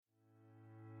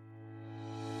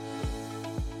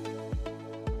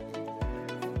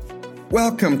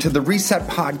Welcome to the Reset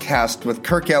Podcast with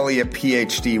Kirk Elliott,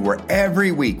 PhD, where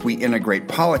every week we integrate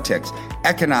politics,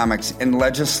 economics, and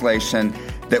legislation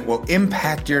that will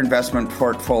impact your investment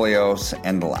portfolios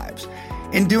and lives.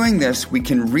 In doing this, we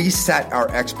can reset our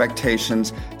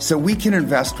expectations so we can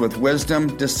invest with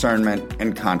wisdom, discernment,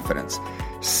 and confidence.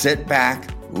 Sit back,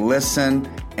 listen,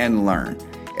 and learn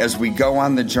as we go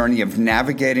on the journey of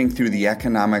navigating through the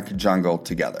economic jungle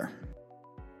together.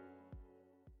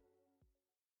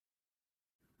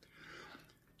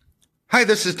 Hi,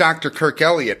 this is Dr. Kirk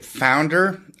Elliott,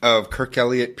 founder of Kirk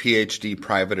Elliott, PhD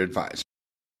Private Advisor.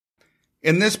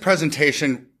 In this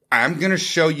presentation, I'm going to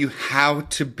show you how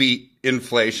to beat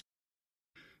inflation.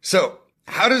 So,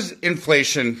 how does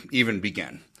inflation even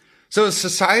begin? So, as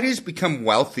societies become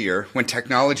wealthier when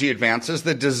technology advances,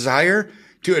 the desire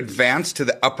to advance to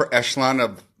the upper echelon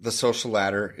of the social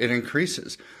ladder, it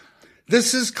increases.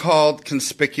 This is called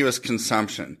conspicuous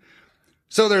consumption.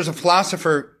 So there's a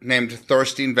philosopher named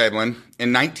Thorstein Veblen.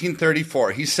 In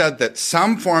 1934, he said that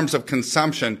some forms of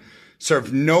consumption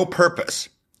serve no purpose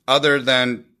other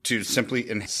than to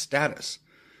simply enhance status.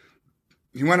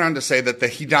 He went on to say that the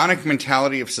hedonic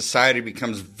mentality of society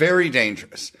becomes very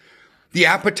dangerous. The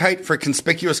appetite for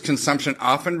conspicuous consumption,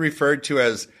 often referred to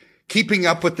as keeping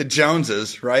up with the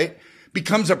Joneses, right,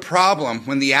 becomes a problem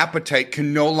when the appetite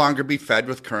can no longer be fed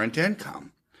with current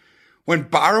income. When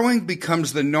borrowing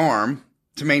becomes the norm,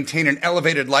 to maintain an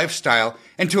elevated lifestyle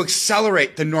and to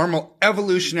accelerate the normal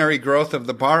evolutionary growth of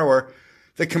the borrower,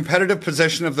 the competitive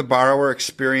position of the borrower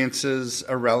experiences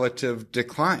a relative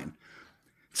decline.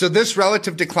 So this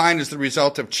relative decline is the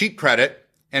result of cheap credit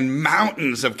and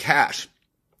mountains of cash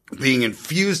being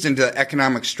infused into the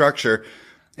economic structure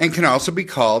and can also be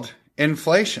called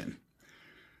inflation.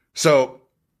 So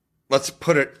let's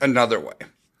put it another way.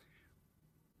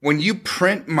 When you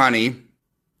print money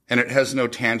and it has no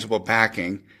tangible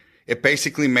backing, it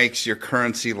basically makes your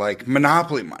currency like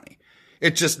monopoly money.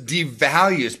 It just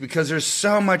devalues because there's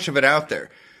so much of it out there.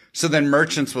 So then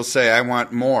merchants will say, I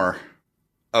want more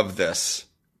of this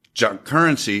junk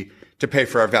currency to pay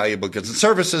for our valuable goods and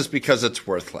services because it's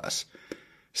worth less.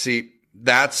 See,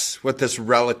 that's what this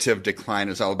relative decline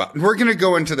is all about. And we're going to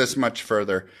go into this much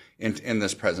further in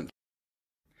this presentation.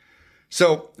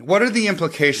 So what are the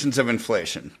implications of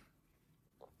inflation?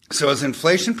 So as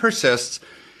inflation persists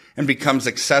and becomes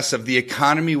excessive, the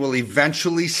economy will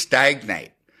eventually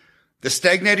stagnate. The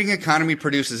stagnating economy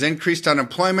produces increased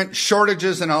unemployment,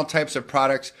 shortages in all types of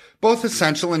products, both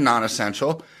essential and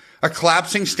non-essential, a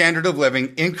collapsing standard of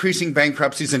living, increasing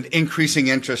bankruptcies, and increasing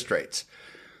interest rates.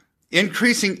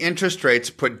 Increasing interest rates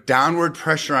put downward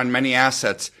pressure on many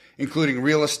assets, including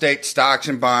real estate, stocks,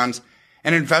 and bonds,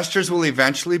 and investors will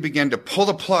eventually begin to pull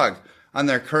the plug on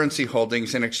their currency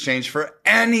holdings in exchange for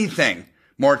anything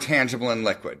more tangible and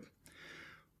liquid.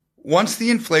 Once the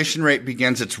inflation rate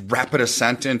begins its rapid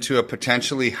ascent into a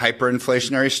potentially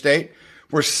hyperinflationary state,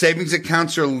 where savings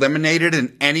accounts are eliminated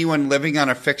and anyone living on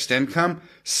a fixed income,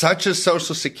 such as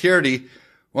Social Security,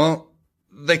 well,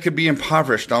 they could be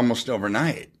impoverished almost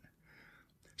overnight.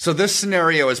 So this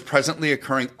scenario is presently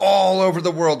occurring all over the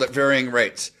world at varying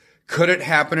rates. Could it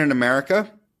happen in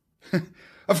America?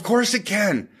 Of course it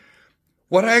can.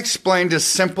 What I explained is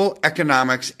simple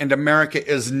economics, and America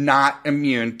is not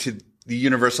immune to the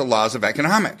universal laws of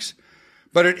economics.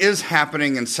 But it is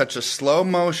happening in such a slow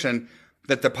motion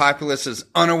that the populace is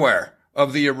unaware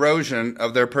of the erosion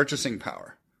of their purchasing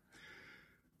power.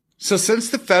 So since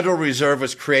the Federal Reserve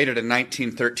was created in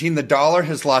 1913, the dollar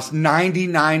has lost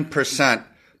 99%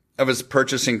 of its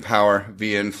purchasing power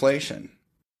via inflation.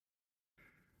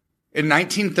 In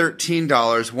 1913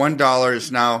 dollars, $1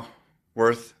 is now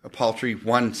worth a paltry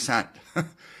 1 cent.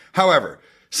 However,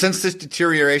 since this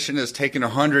deterioration has taken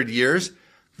 100 years,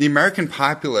 the American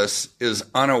populace is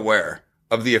unaware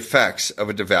of the effects of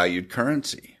a devalued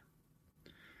currency.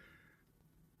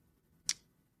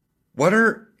 What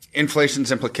are inflation's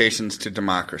implications to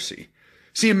democracy?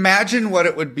 See, imagine what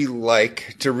it would be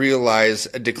like to realize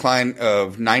a decline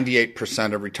of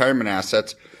 98% of retirement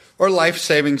assets or life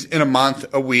savings in a month,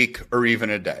 a week, or even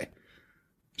a day.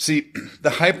 See,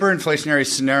 the hyperinflationary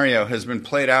scenario has been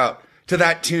played out to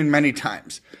that tune many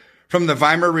times. From the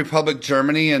Weimar Republic,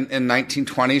 Germany in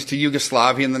 1920s to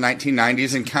Yugoslavia in the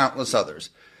 1990s and countless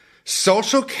others.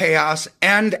 Social chaos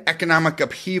and economic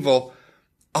upheaval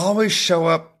always show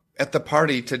up at the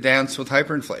party to dance with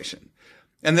hyperinflation.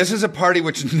 And this is a party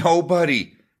which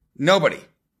nobody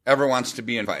ever wants to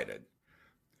be invited.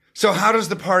 So how does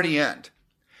the party end?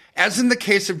 As in the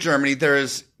case of Germany, there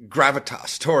is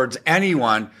gravitas towards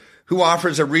anyone who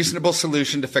offers a reasonable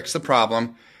solution to fix the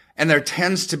problem, and there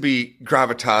tends to be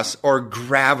gravitas or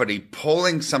gravity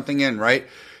pulling something in, right,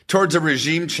 towards a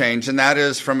regime change, and that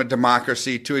is from a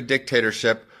democracy to a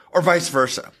dictatorship or vice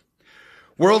versa.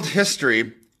 World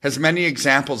history has many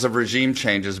examples of regime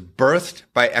changes birthed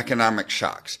by economic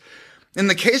shocks. In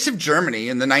the case of Germany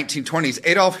in the 1920s,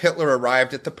 Adolf Hitler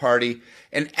arrived at the party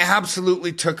and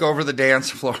absolutely took over the dance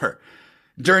floor.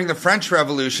 During the French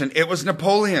Revolution, it was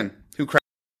Napoleon who crashed.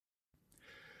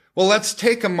 Well, let's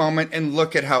take a moment and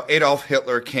look at how Adolf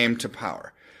Hitler came to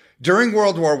power. During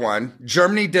World War I,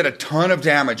 Germany did a ton of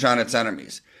damage on its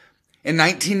enemies. In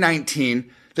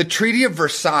 1919, the Treaty of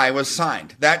Versailles was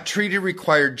signed. That treaty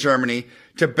required Germany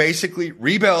to basically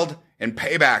rebuild and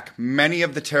pay back many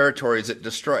of the territories it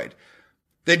destroyed.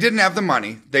 They didn't have the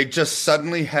money. They just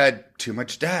suddenly had too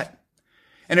much debt.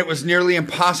 And it was nearly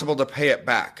impossible to pay it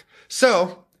back.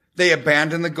 So they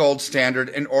abandoned the gold standard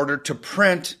in order to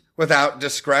print without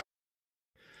discretion.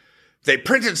 They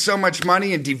printed so much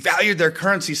money and devalued their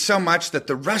currency so much that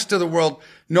the rest of the world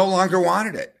no longer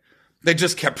wanted it. They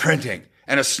just kept printing,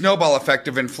 and a snowball effect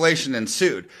of inflation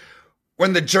ensued.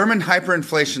 When the German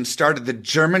hyperinflation started, the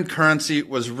German currency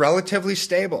was relatively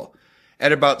stable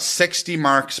at about 60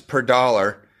 marks per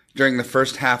dollar during the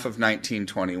first half of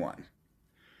 1921.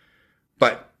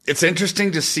 But it's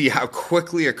interesting to see how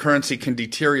quickly a currency can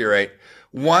deteriorate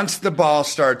once the ball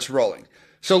starts rolling.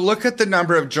 So look at the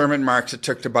number of German marks it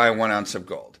took to buy 1 ounce of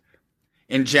gold.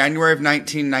 In January of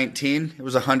 1919, it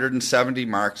was 170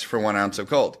 marks for 1 ounce of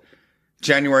gold.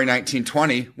 January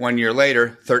 1920, 1 year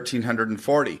later,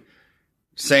 1,340.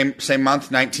 Same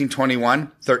month,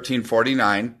 1921,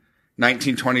 1,349.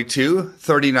 1922,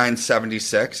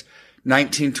 3,976.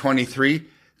 1923,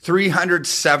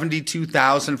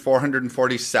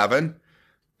 372,447.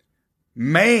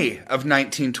 May of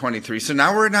 1923. So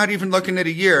now we're not even looking at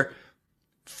a year.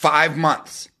 5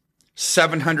 months,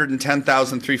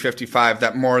 710,355.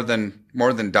 That more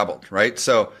than doubled, right?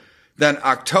 So then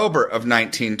October of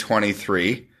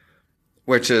 1923,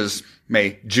 which is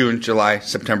May, June, July,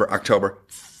 September, October,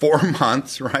 4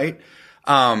 months, right?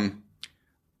 I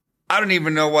don't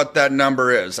even know what that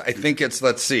number is. I think it's,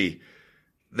 let's see,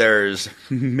 there's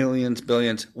millions,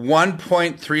 billions,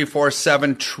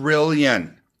 1.347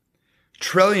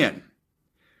 trillion.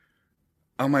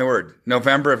 Oh my word.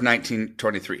 November of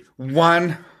 1923.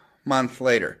 1 month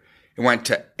later, it went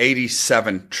to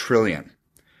 87 trillion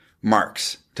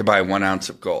marks to buy 1 ounce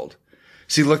of gold.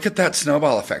 See, look at that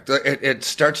snowball effect. It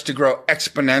starts to grow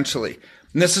exponentially.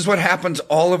 And this is what happens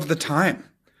all of the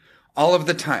time. All of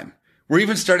the time. We're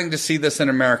even starting to see this in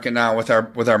America now with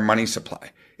our money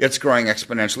supply. It's growing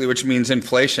exponentially, which means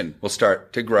inflation will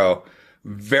start to grow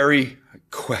very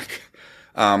quick,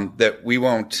 that we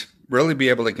won't really be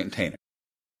able to contain it.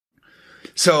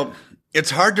 So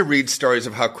it's hard to read stories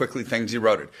of how quickly things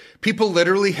eroded. People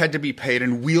literally had to be paid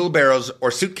in wheelbarrows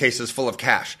or suitcases full of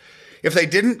cash. If they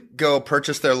didn't go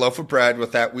purchase their loaf of bread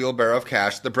with that wheelbarrow of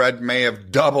cash, the bread may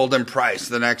have doubled in price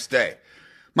the next day.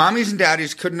 Mommies and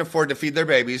daddies couldn't afford to feed their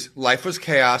babies. Life was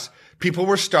chaos. People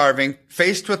were starving.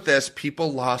 Faced with this,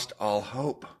 people lost all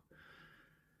hope.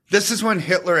 This is when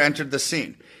Hitler entered the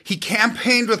scene. He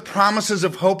campaigned with promises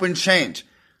of hope and change,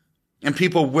 and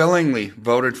people willingly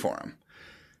voted for him.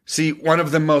 See, one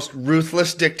of the most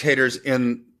ruthless dictators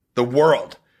in the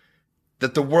world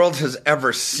that the world has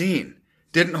ever seen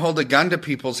didn't hold a gun to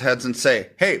people's heads and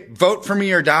say, hey, vote for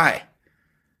me or die.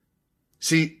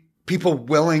 See, people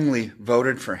willingly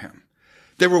voted for him.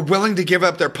 They were willing to give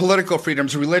up their political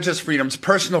freedoms, religious freedoms,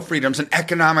 personal freedoms, and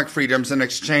economic freedoms in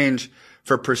exchange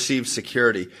for perceived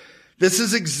security. This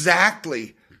is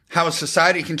exactly how a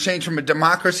society can change from a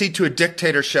democracy to a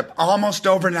dictatorship almost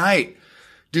overnight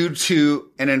due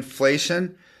to an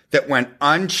inflation that went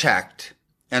unchecked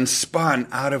and spun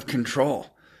out of control.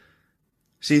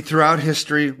 See, throughout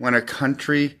history, when a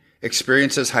country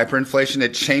experiences hyperinflation,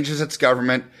 it changes its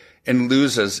government and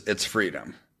loses its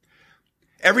freedom.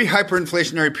 Every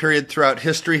hyperinflationary period throughout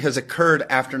history has occurred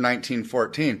after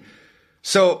 1914.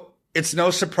 So it's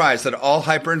no surprise that all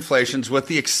hyperinflations, with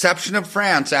the exception of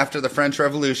France after the French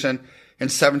Revolution in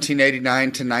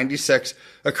 1789 to 96,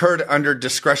 occurred under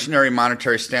discretionary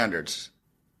monetary standards.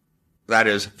 That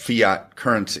is fiat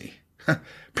currency,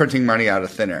 printing money out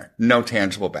of thin air, no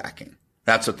tangible backing.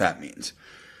 That's what that means.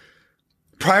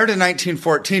 Prior to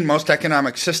 1914, most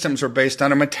economic systems were based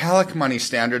on a metallic money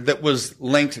standard that was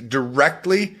linked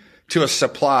directly to a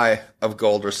supply of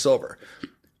gold or silver.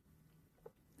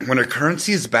 When a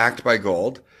currency is backed by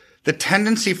gold, the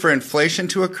tendency for inflation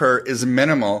to occur is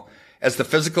minimal, as the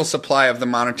physical supply of the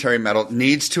monetary metal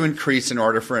needs to increase in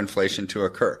order for inflation to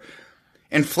occur.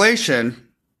 Inflation,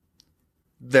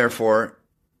 therefore,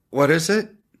 what is it?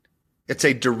 It's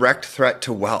a direct threat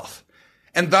to wealth.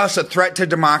 and thus a threat to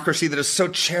democracy that is so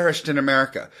cherished in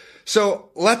America. So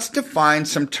let's define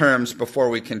some terms before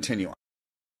we continue on.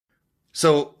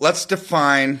 So let's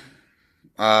define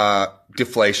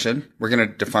deflation. We're going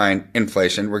to define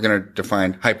inflation. We're going to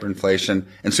define hyperinflation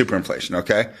and superinflation,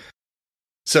 okay?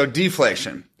 So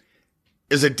deflation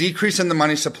is a decrease in the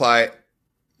money supply,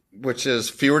 which is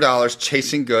fewer dollars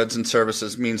chasing goods and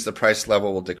services means the price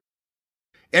level will decrease.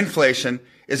 Inflation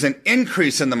is an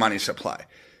increase in the money supply.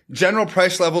 General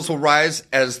price levels will rise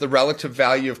as the relative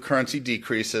value of currency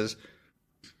decreases,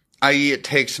 i.e. it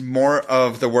takes more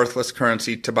of the worthless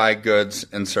currency to buy goods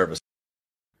and services.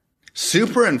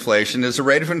 Superinflation is a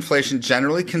rate of inflation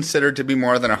generally considered to be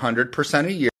more than 100%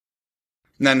 a year.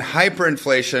 And then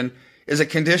hyperinflation is a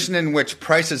condition in which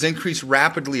prices increase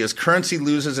rapidly as currency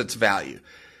loses its value.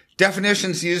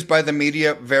 Definitions used by the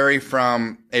media vary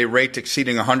from a rate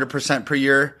exceeding 100% per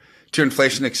year to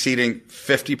inflation exceeding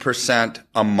 50%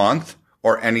 a month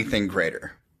or anything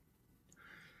greater.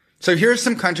 So here are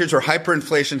some countries where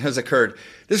hyperinflation has occurred.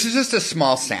 This is just a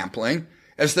small sampling,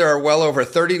 as there are well over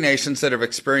 30 nations that have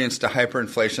experienced a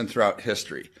hyperinflation throughout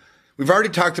history. We've already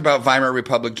talked about Weimar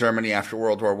Republic Germany after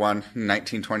World War I in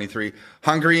 1923,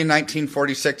 Hungary in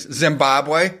 1946,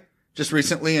 Zimbabwe just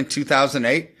recently in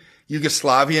 2008,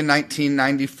 Yugoslavia in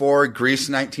 1994, Greece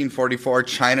 1944,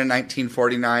 China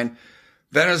 1949,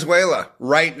 Venezuela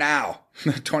right now,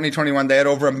 2021, they had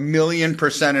over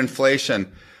 1,000,000%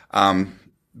 inflation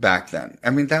back then. I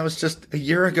mean, that was just a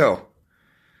year ago.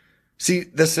 See,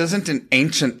 this isn't an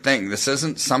ancient thing. This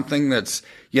isn't something that's,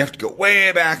 you have to go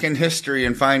way back in history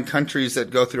and find countries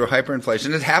that go through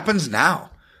hyperinflation. It happens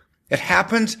now. It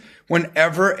happens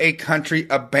whenever a country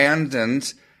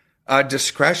abandons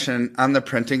discretion on the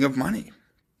printing of money.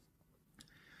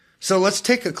 So let's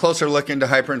take a closer look into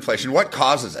hyperinflation. What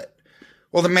causes it?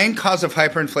 Well, the main cause of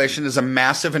hyperinflation is a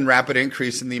massive and rapid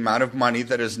increase in the amount of money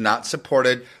that is not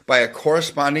supported by a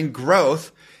corresponding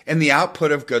growth in the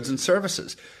output of goods and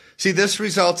services. See, this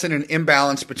results in an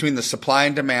imbalance between the supply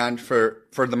and demand for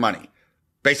the money.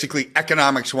 Basically,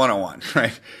 economics 101,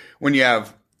 right? When you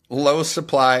have low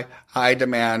supply, high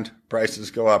demand, prices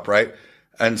go up, right?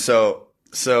 And so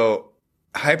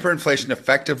hyperinflation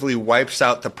effectively wipes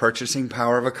out the purchasing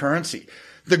power of a currency.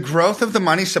 The growth of the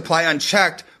money supply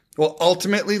unchecked will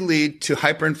ultimately lead to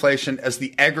hyperinflation as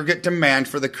the aggregate demand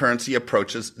for the currency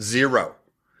approaches zero.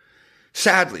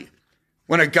 Sadly,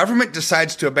 when a government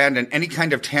decides to abandon any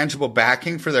kind of tangible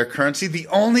backing for their currency, the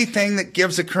only thing that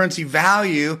gives a currency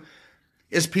value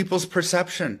is people's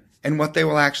perception and what they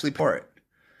will actually pay for it.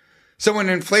 So when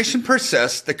inflation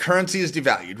persists, the currency is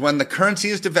devalued. When the currency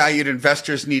is devalued,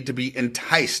 investors need to be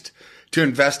enticed to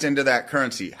invest into that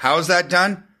currency. How is that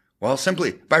done? Well,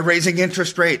 simply by raising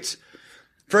interest rates.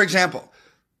 For example,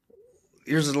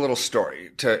 here's a little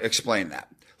story to explain that.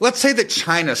 Let's say that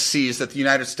China sees that the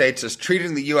United States is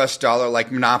treating the US dollar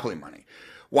like monopoly money.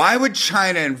 Why would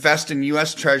China invest in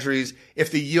US treasuries if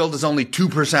the yield is only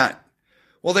 2%?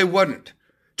 Well, they wouldn't.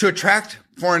 To attract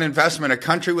foreign investment, a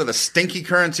country with a stinky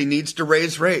currency needs to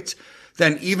raise rates.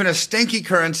 Then even a stinky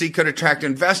currency could attract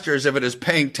investors if it is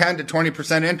paying 10 to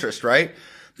 20% interest, right?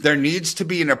 There needs to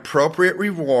be an appropriate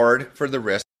reward for the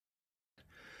risk.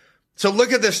 So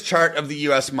look at this chart of the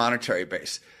US monetary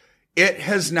base. It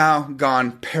has now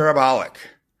gone parabolic.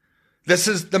 This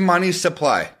is the money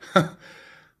supply.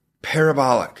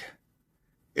 Parabolic.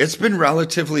 It's been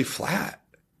relatively flat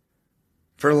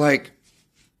for like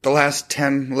the last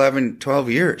 10, 11, 12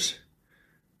 years.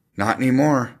 Not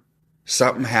anymore.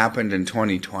 Something happened in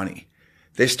 2020.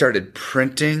 They started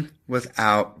printing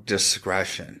without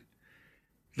discretion.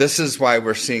 This is why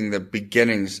we're seeing the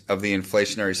beginnings of the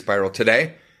inflationary spiral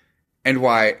today, and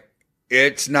why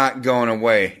it's not going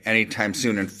away anytime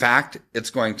soon. In fact, it's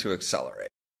going to accelerate.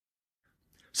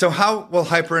 So how will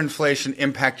hyperinflation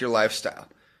impact your lifestyle?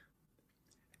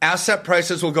 Asset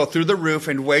prices will go through the roof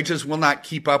and wages will not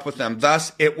keep up with them.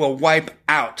 Thus, it will wipe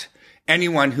out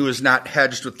anyone who is not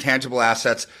hedged with tangible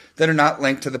assets that are not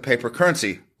linked to the paper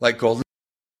currency, like gold.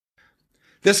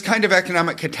 This kind of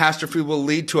economic catastrophe will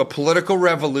lead to a political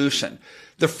revolution.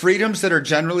 The freedoms that are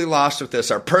generally lost with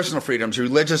this are personal freedoms,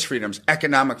 religious freedoms,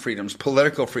 economic freedoms,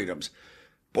 political freedoms.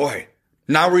 Boy,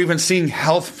 now we're even seeing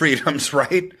health freedoms,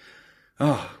 right?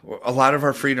 Oh, a lot of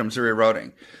our freedoms are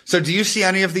eroding. So do you see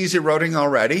any of these eroding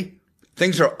already?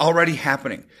 Things are already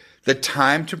happening. The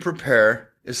time to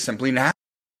prepare is simply now.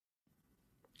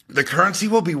 The currency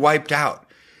will be wiped out,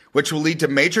 which will lead to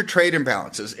major trade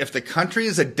imbalances. If the country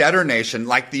is a debtor nation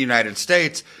like the United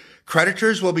States,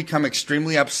 creditors will become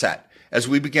extremely upset as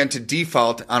we begin to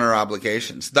default on our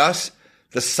obligations. Thus,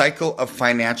 the cycle of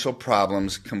financial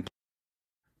problems completes.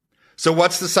 So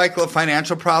what's the cycle of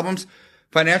financial problems?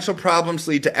 Financial problems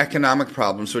lead to economic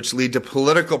problems, which lead to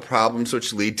political problems,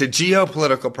 which lead to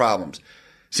geopolitical problems.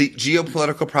 See,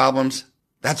 geopolitical problems,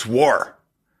 that's war.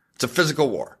 It's a physical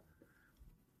war.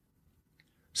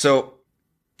 So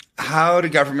how do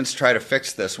governments try to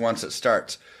fix this once it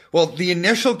starts? Well, the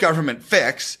initial government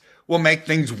fix will make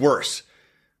things worse.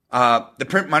 The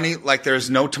print money like there's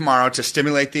no tomorrow to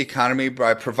stimulate the economy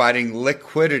by providing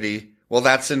liquidity. Well,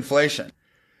 that's inflation.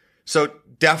 So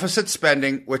deficit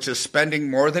spending, which is spending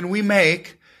more than we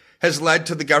make, has led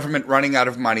to the government running out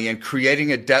of money and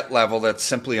creating a debt level that's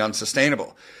simply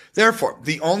unsustainable. Therefore,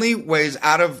 the only ways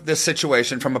out of this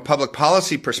situation from a public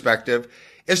policy perspective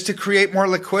is to create more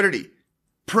liquidity,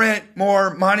 print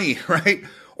more money, right?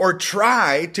 Or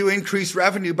try to increase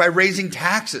revenue by raising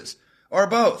taxes, or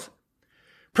both.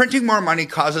 Printing more money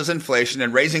causes inflation,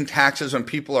 and raising taxes when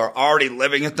people are already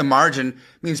living at the margin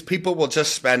means people will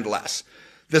just spend less.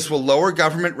 This will lower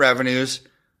government revenues,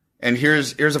 and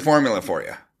here's a formula for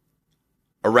you.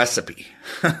 A recipe.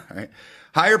 Right?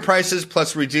 Higher prices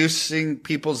plus reducing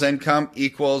people's income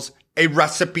equals a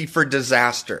recipe for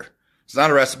disaster. It's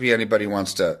not a recipe anybody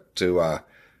wants to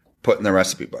put in the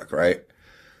recipe book, right?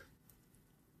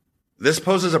 This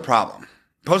poses a problem.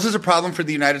 Poses a problem for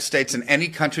the United States and any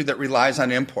country that relies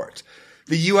on imports.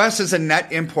 The U.S. is a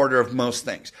net importer of most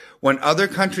things. When other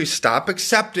countries stop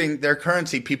accepting their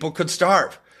currency, people could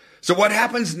starve. So what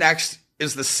happens next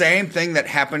is the same thing that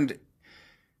happened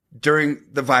during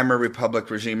the Weimar Republic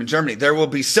regime in Germany. There will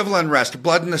be civil unrest,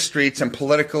 blood in the streets, and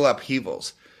political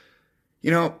upheavals.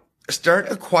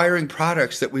 Start acquiring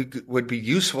products that would be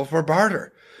useful for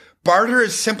barter. Barter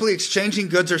is simply exchanging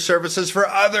goods or services for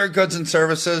other goods and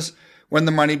services when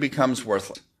the money becomes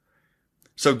worthless.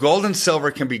 So gold and silver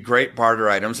can be great barter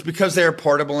items because they are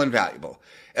portable and valuable,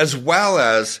 as well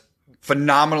as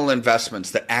phenomenal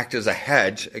investments that act as a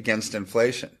hedge against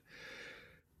inflation.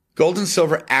 Gold and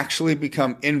silver actually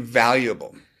become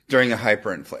invaluable during a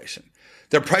hyperinflation.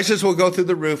 Their prices will go through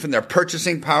the roof, and their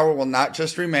purchasing power will not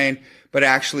just remain, but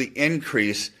actually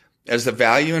increase as the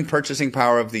value and purchasing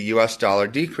power of the US dollar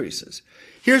decreases.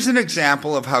 Here's an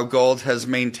example of how gold has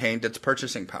maintained its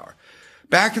purchasing power.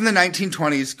 Back in the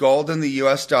 1920s, gold and the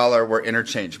US dollar were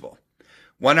interchangeable.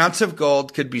 1 ounce of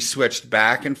gold could be switched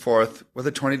back and forth with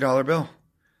a $20 bill.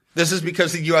 This is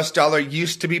because the US dollar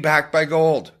used to be backed by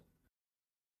gold.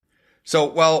 So,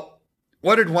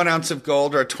 what did 1 ounce of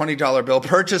gold or a $20 bill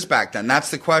purchase back then? That's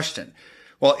the question.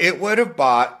 Well, it would have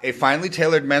bought a finely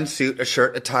tailored men's suit, a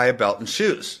shirt, a tie, a belt, and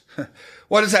shoes.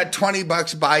 What does that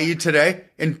 $20 buy you today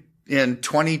in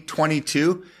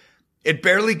 2022? It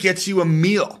barely gets you a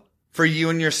meal for you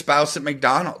and your spouse at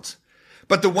McDonald's.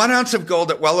 But the 1 ounce of gold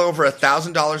at well over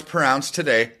 $1,000 per ounce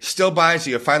today still buys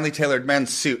you a finely tailored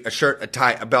men's suit, a shirt, a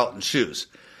tie, a belt, and shoes.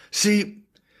 See,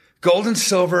 gold and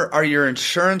silver are your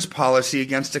insurance policy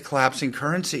against a collapsing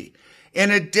currency, in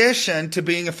addition to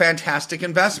being a fantastic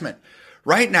investment.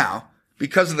 Right now,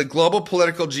 because of the global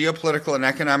political, geopolitical, and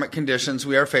economic conditions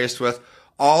we are faced with,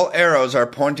 all arrows are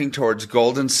pointing towards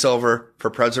gold and silver for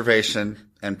preservation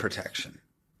and protection.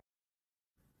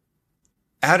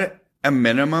 At a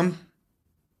minimum,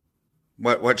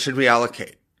 what should we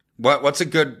allocate? What's a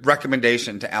good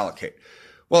recommendation to allocate?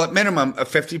 Well, at minimum, a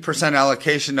 50%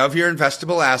 allocation of your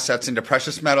investable assets into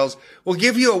precious metals will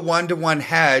give you a 1-to-1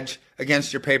 hedge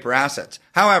against your paper assets.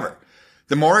 However,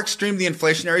 the more extreme the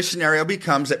inflationary scenario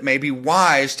becomes, it may be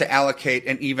wise to allocate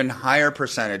an even higher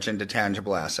percentage into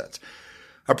tangible assets.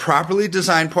 A properly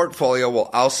designed portfolio will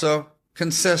also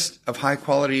consist of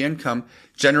high-quality income,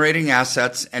 generating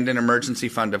assets, and an emergency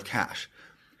fund of cash.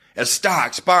 As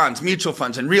stocks, bonds, mutual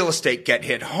funds, and real estate get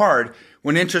hit hard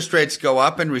when interest rates go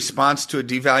up in response to a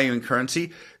devaluing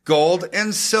currency, gold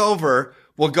and silver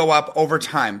will go up over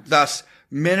time, thus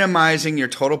minimizing your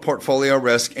total portfolio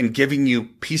risk and giving you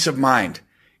peace of mind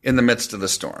in the midst of the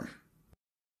storm.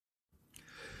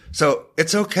 So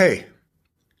it's okay.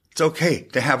 It's okay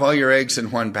to have all your eggs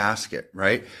in one basket,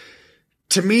 right?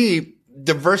 To me,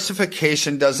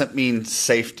 diversification doesn't mean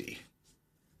safety,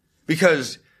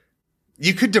 because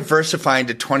you could diversify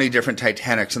into 20 different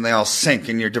Titanics and they all sink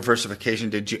and your diversification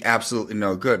did you absolutely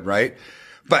no good, right?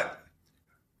 But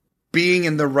being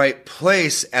in the right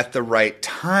place at the right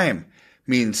time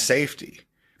means safety,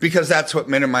 because that's what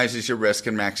minimizes your risk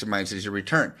and maximizes your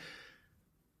return.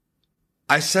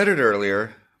 I said it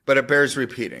earlier, but it bears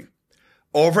repeating.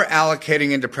 Over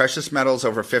allocating into precious metals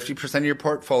over 50% of your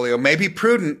portfolio may be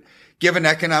prudent given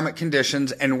economic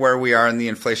conditions and where we are in the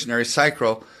inflationary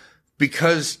cycle,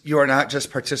 because you are not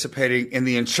just participating in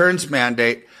the insurance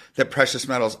mandate that precious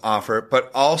metals offer, but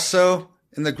also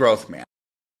in the growth mandate.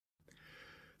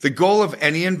 The goal of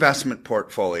any investment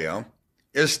portfolio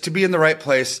is to be in the right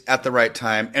place at the right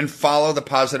time and follow the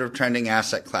positive trending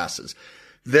asset classes.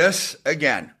 This,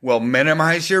 again, will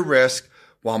minimize your risk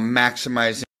while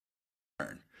maximizing your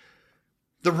return.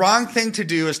 The wrong thing to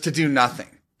do is to do nothing.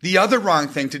 The other wrong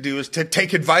thing to do is to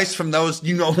take advice from those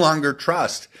you no longer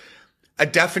trust. A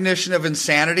definition of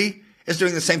insanity is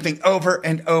doing the same thing over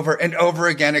and over and over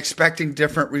again, expecting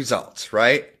different results,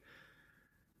 right?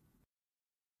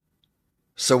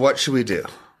 So what should we do?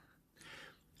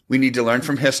 We need to learn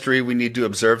from history. We need to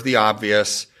observe the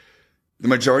obvious. The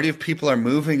majority of people are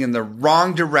moving in the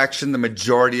wrong direction the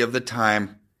majority of the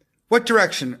time. What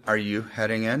direction are you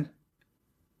heading in?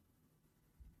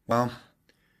 Well,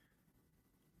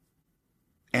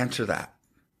 answer that.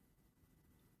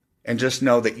 And just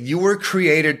know that you were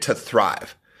created to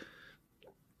thrive,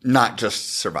 not just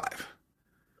survive.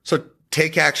 So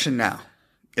take action now.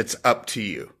 It's up to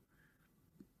you.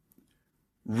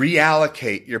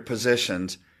 Reallocate your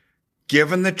positions,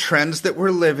 given the trends that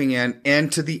we're living in,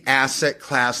 into the asset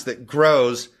class that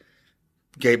grows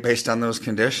based on those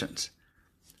conditions.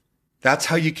 That's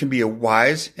how you can be a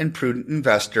wise and prudent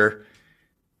investor.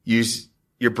 Use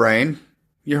your brain,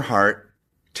 your heart,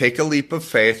 take a leap of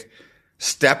faith,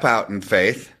 step out in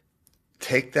faith,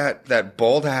 take that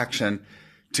bold action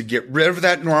to get rid of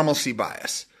that normalcy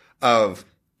bias of,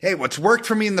 hey, what's worked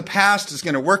for me in the past is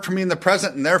going to work for me in the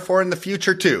present and therefore in the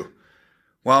future too.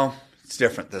 Well, it's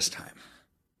different this time.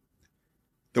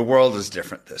 The world is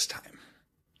different this time.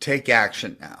 Take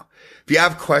action now. If you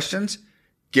have questions,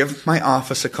 give my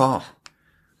office a call.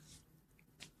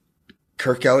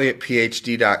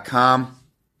 KirkElliottPhD.com.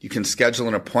 You can schedule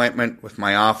an appointment with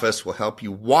my office. We'll help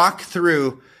you walk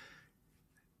through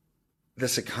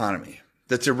this economy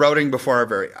that's eroding before our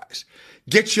very eyes.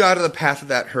 Get you out of the path of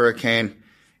that hurricane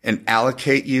and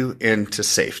allocate you into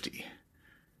safety.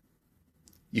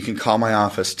 You can call my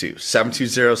office too,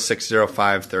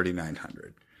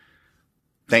 720-605-3900.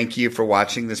 Thank you for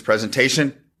watching this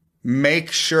presentation.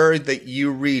 Make sure that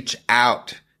you reach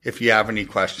out if you have any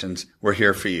questions. We're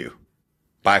here for you.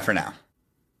 Bye for now.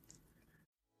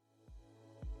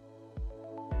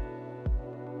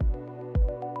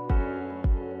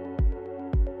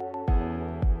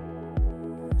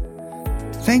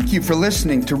 Thank you for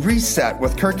listening to Reset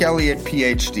with Kirk Elliott,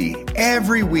 PhD.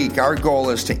 Every week, our goal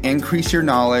is to increase your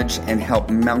knowledge and help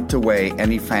melt away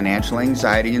any financial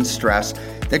anxiety and stress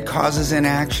that causes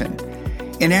inaction.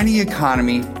 In any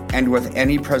economy and with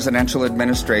any presidential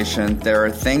administration, there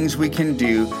are things we can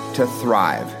do to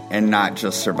thrive and not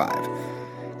just survive.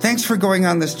 Thanks for going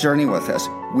on this journey with us.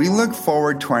 We look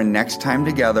forward to our next time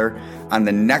together on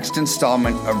the next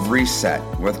installment of Reset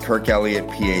with Kirk Elliott,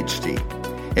 PhD.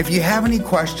 If you have any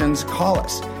questions, call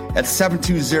us at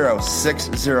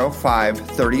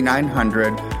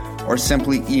 720-605-3900 or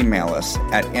simply email us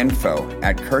at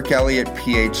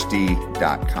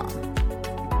info@KirkElliottPhD.com.